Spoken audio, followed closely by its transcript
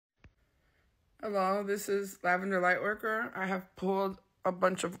Hello, this is Lavender Lightworker. I have pulled a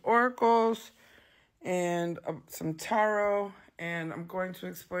bunch of oracles and some tarot, and I'm going to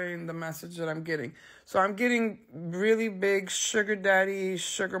explain the message that I'm getting. So I'm getting really big sugar daddy,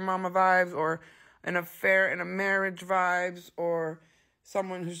 sugar mama vibes, or an affair and a marriage vibes, or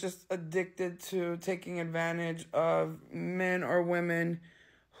someone who's just addicted to taking advantage of men or women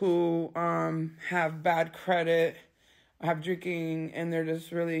who have bad credit, have drinking, and they're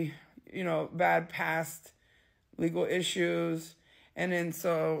just really bad past legal issues. And then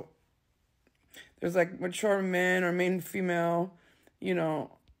so there's like mature men or main female,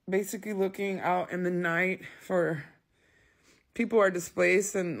 basically looking out in the night for people who are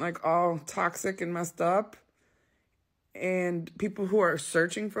displaced and like all toxic and messed up. And people who are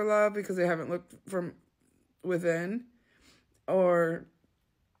searching for love because they haven't looked from within, or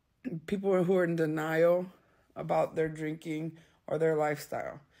people who are in denial about their drinking or their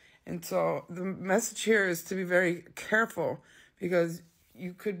lifestyle. And so the message here is to be very careful, because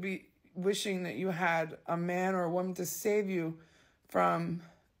you could be wishing that you had a man or a woman to save you from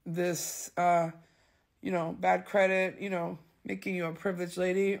this, bad credit, making you a privileged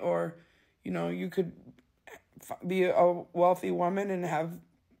lady, or, you could be a wealthy woman and have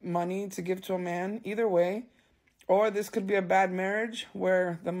money to give to a man, either way. Or this could be a bad marriage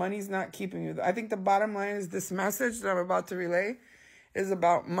where the money's not keeping you. I think the bottom line is this message that I'm about to relay is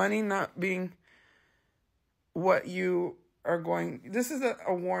about money not being what you are going. This is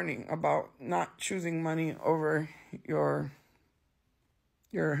a warning about not choosing money over your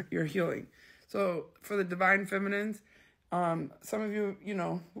healing. So for the divine feminines, some of you,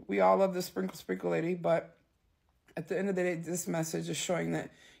 we all love the sprinkle lady, but at the end of the day, this message is showing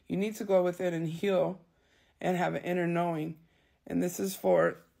that you need to go within and heal and have an inner knowing. And this is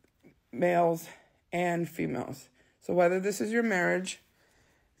for males and females. So whether this is your marriage,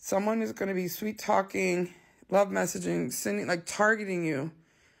 someone is going to be sweet talking, love messaging, sending, like targeting you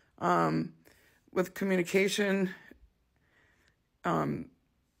with communication. I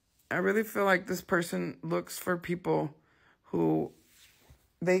really feel like this person looks for people who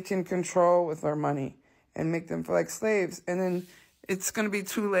they can control with their money and make them feel like slaves. And then it's going to be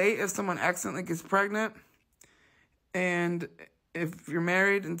too late if someone accidentally gets pregnant. And if you're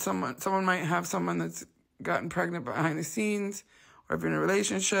married and someone might have someone that's gotten pregnant behind the scenes, or if you're in a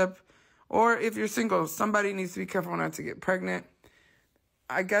relationship, or if you're single, somebody needs to be careful not to get pregnant.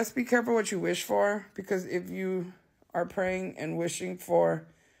 I guess be careful what you wish for, because if you are praying and wishing for,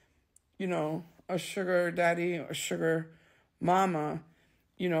 a sugar daddy or sugar mama,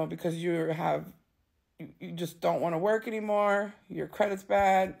 because you just don't want to work anymore, your credit's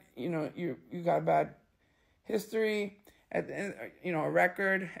bad, you got a bad history, at the end, a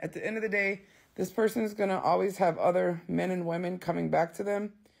record. At the end of the day, this person is going to always have other men and women coming back to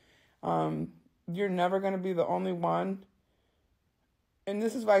them. You're never going to be the only one. And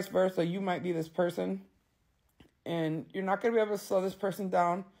this is vice versa. You might be this person, and you're not going to be able to slow this person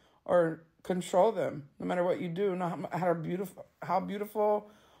down or control them, no matter what you do, no how beautiful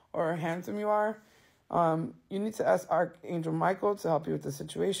or handsome you are. You need to ask Archangel Michael to help you with the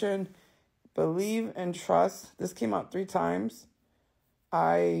situation. Believe and trust. This came out 3 times.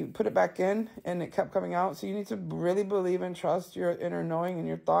 I put it back in and it kept coming out. So you need to really believe and trust your inner knowing and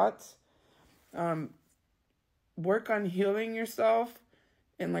your thoughts. Work on healing yourself.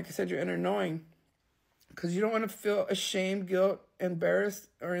 And like I said, your inner knowing. Because you don't want to feel ashamed, guilt, embarrassed,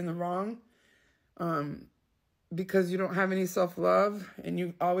 or in the wrong. Because you don't have any self-love. And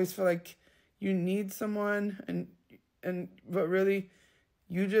you always feel like you need someone. But really,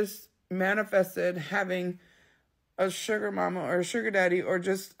 you just manifested having a sugar mama or a sugar daddy, or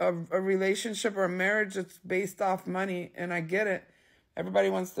just a relationship or a marriage that's based off money. And I get it. Everybody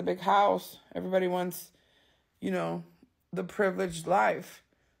wants the big house. Everybody wants, the privileged life.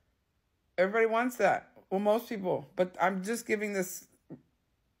 Everybody wants that. Well, most people. But I'm just giving this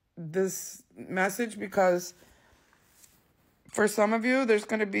message because for some of you, there's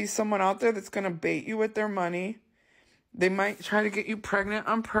going to be someone out there that's going to bait you with their money. They might try to get you pregnant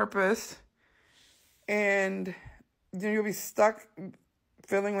on purpose, and then you'll be stuck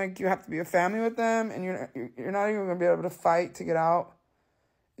feeling like you have to be a family with them, and you're not even going to be able to fight to get out.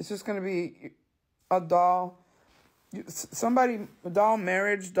 It's just going to be a doll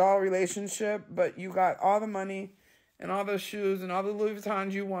marriage, doll relationship, but you got all the money and all those shoes and all the Louis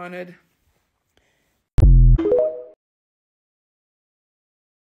Vuittons you wanted,